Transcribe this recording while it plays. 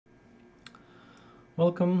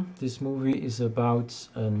Welcome. This movie is about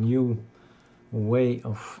a new way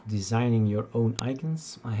of designing your own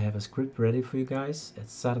icons. I have a script ready for you guys.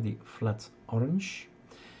 It's Sardi Flat Orange.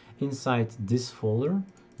 Inside this folder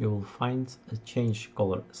you will find a change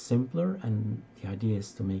color simpler, and the idea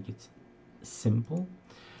is to make it simple.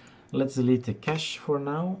 Let's delete the cache for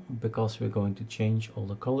now because we're going to change all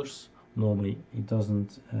the colors. Normally it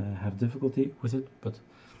doesn't have difficulty with it, but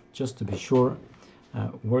just to be sure,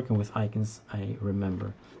 working with icons, I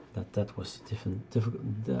remember that was difficult,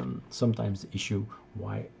 sometimes the issue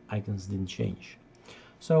why icons didn't change.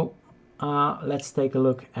 So let's take a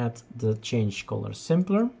look at the change color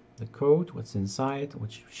simpler, the code, what's inside,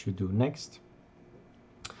 what you should do next.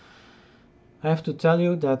 I have to tell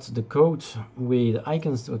you that the code with the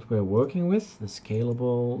icons that we're working with, the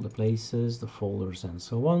scalable, the places, the folders and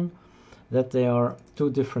so on, that they are two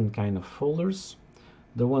different kind of folders.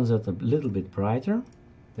 The ones that are a little bit brighter,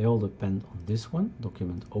 they all depend on this one,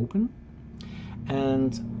 document open,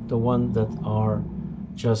 and the one that are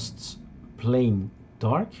just plain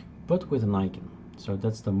dark but with an icon. So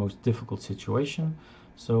that's the most difficult situation.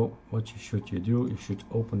 So what you do, you should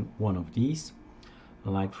open one of these,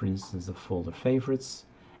 like for instance the folder favorites,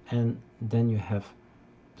 and then you have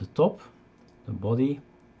the top, the body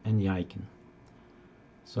and the icon.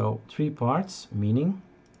 So three parts, meaning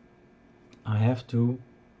I have to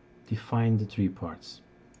define the three parts.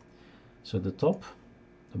 So the top,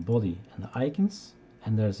 the body and the icons,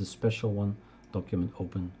 and there's a special one, document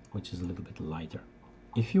open, which is a little bit lighter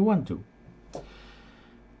if you want to.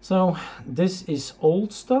 So this is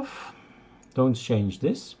old stuff, don't change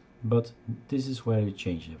this, but this is where you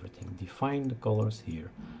change everything. Define the colors here.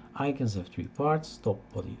 Icons have three parts, top,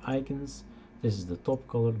 body, icons. This is the top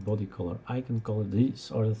color, body color, icon color. These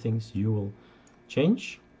are the things you will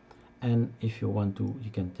change. And if you want to, you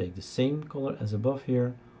can take the same color as above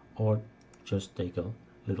here, or just take a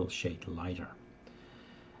little shade lighter.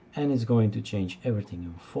 And it's going to change everything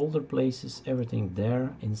in folder places, everything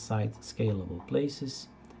there inside scalable places,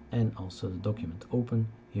 and also the document open,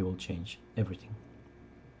 he will change everything.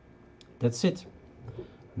 That's it.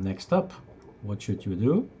 Next up, what should you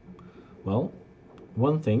do? Well,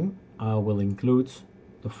 one thing, I will include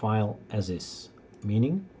the file as is,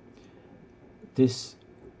 meaning this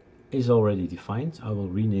is already defined. I will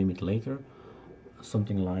rename it later,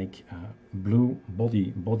 something like blue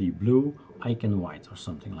body blue, icon white, or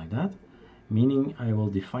something like that, meaning I will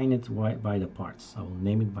define it by the parts. I will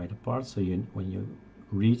name it by the parts, so when you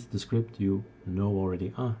read the script you know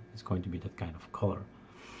already, it's going to be that kind of color.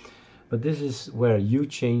 But this is where you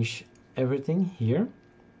change everything here,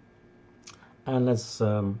 and let's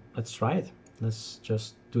try it. Let's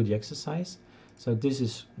just do the exercise. So this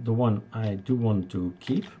is the one I do want to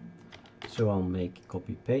keep, so I'll make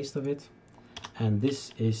copy paste of it, and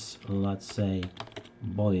this is, let's say,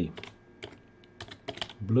 body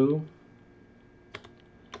blue.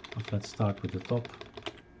 Let's start with the top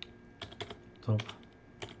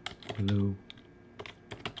blue,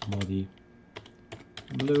 body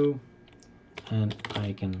blue, and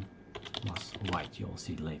icon was white. You'll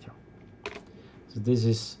see it later. So this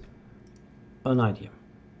is an idea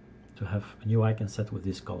to have a new icon set with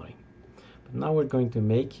this coloring. But now we're going to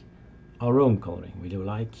make our own coloring. We do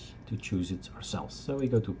like to choose it ourselves. So we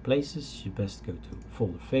go to places, you best go to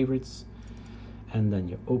folder favorites, and then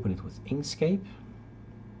you open it with Inkscape.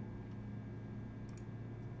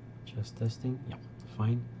 Just testing, yeah,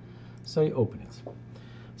 fine. So you open it.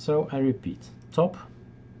 So I repeat, top,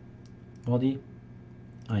 body,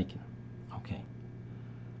 icon. Okay,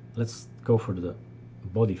 let's go for the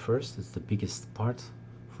body first. It's the biggest part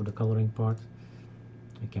for the coloring part.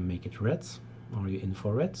 You can make it red. Are you in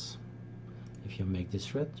for reds? If you make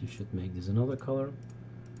this red, you should make this another color.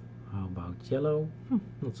 How about yellow?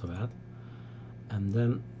 Not so bad. And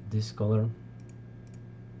then this color,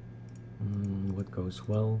 what goes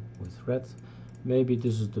well with red? Maybe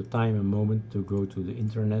this is the time and moment to go to the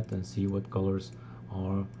internet and see what colors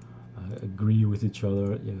are agree with each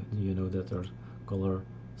other. You know that there's color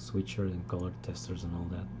switchers and color testers and all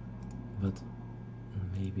that, but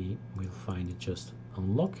maybe we'll find it just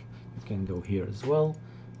unlock. You can go here as well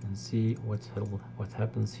and see what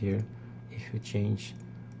happens here if you change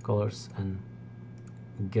colors and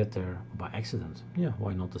get there by accident. Yeah,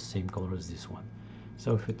 why not the same color as this one?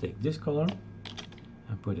 So if you take this color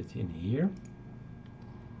and put it in here,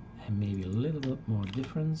 and maybe a little bit more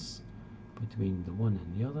difference between the one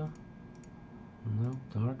and the other. No,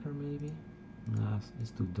 darker maybe. Nah, it's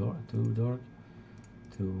too dark.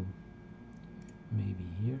 To maybe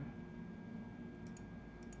here.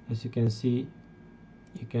 As you can see,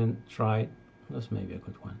 you can try. That's maybe a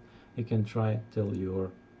good one. You can try till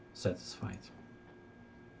you're satisfied.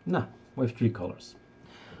 Now, we have 3 colors.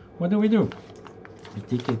 What do? We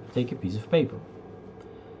take a piece of paper.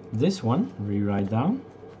 This one, we write down,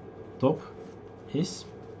 top is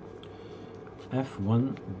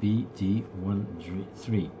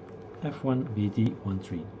F1BD13.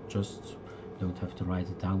 F1BD13. Just don't have to write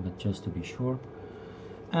it down, but just to be sure.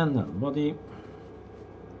 And then body,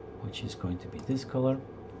 which is going to be this color.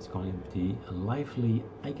 It's going to be a lively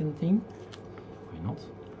icon theme. Why not?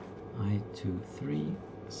 I23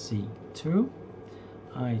 C2,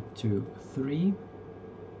 I23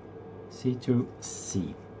 C2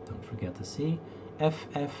 C. Don't forget the C.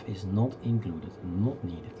 FF is not included, not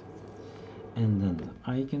needed. And then the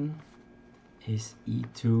icon is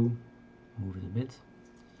E2, move it a bit,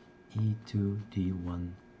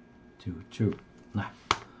 E2D122. Now,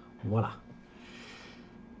 voila.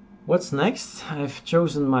 What's next? I've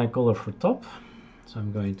chosen my color for top, so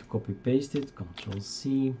I'm going to copy paste it, Ctrl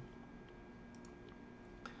C,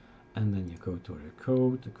 and then you go to the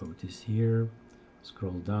code is here,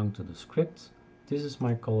 scroll down to the script. This is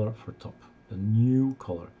my color for top, the new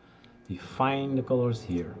color. Define the colors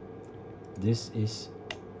here. This is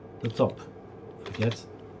the top, forget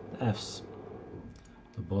the F's.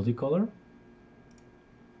 The body color,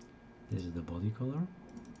 this is the body color,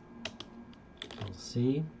 Ctrl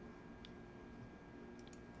C.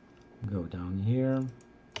 Go down here,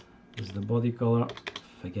 this is the body color,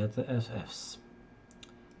 forget the FFs.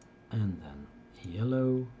 And then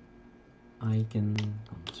yellow icon,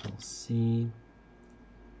 Ctrl C,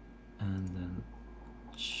 and then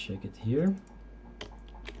check it here,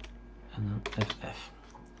 and then FF.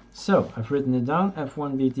 So I've written it down,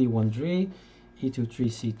 F1BT13,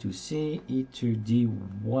 E23C2C,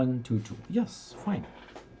 E2D122. Yes, fine.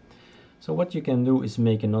 So what you can do is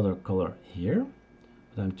make another color here.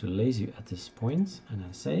 But I'm too lazy at this point, and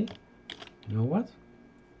I say, you know what?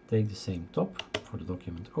 Take the same top for the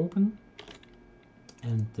document open,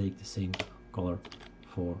 and take the same color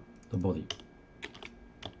for the body.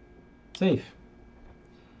 Save.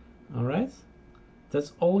 Alright,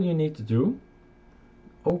 that's all you need to do.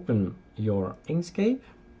 Open your Inkscape,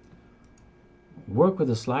 work with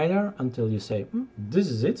the slider until you say, this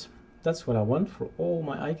is it. That's what I want for all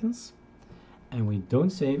my icons. And we don't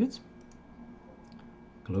save it.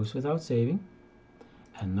 Close without saving,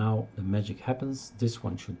 and now the magic happens. This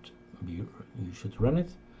one should be, you should run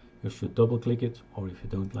it, you should double click it, or if you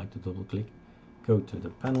don't like to double click, go to the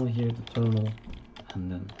panel here, the terminal,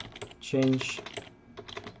 and then change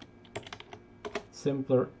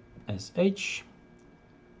simpler SH.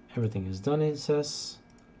 Everything is done, it says.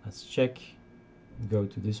 Let's check, go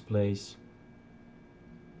to this place,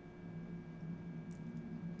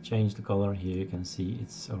 change the color. Here you can see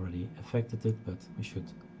it's already affected it, but we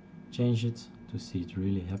should change it to see it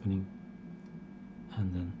really happening.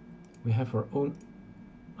 And then we have our own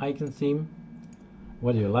icon theme.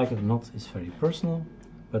 Whether you like it or not is very personal,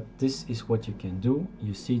 but this is what you can do.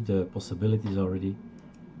 You see the possibilities already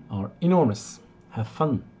are enormous. Have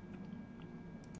fun.